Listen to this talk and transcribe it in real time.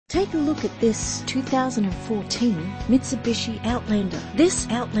Take a look at this 2014 Mitsubishi Outlander. This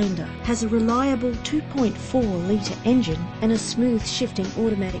Outlander has a reliable 2.4-litre engine and a smooth shifting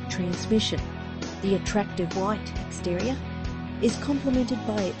automatic transmission. The attractive white exterior is complemented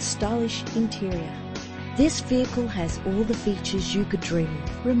by its stylish interior. This vehicle has all the features you could dream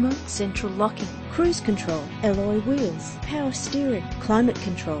of: remote central locking, cruise control, alloy wheels, power steering, climate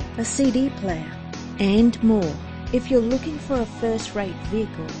control, a CD player, and more. If you're looking for a first-rate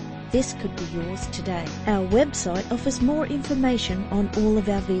vehicle, this could be yours today. Our website offers more information on all of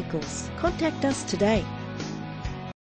our vehicles. Contact us today.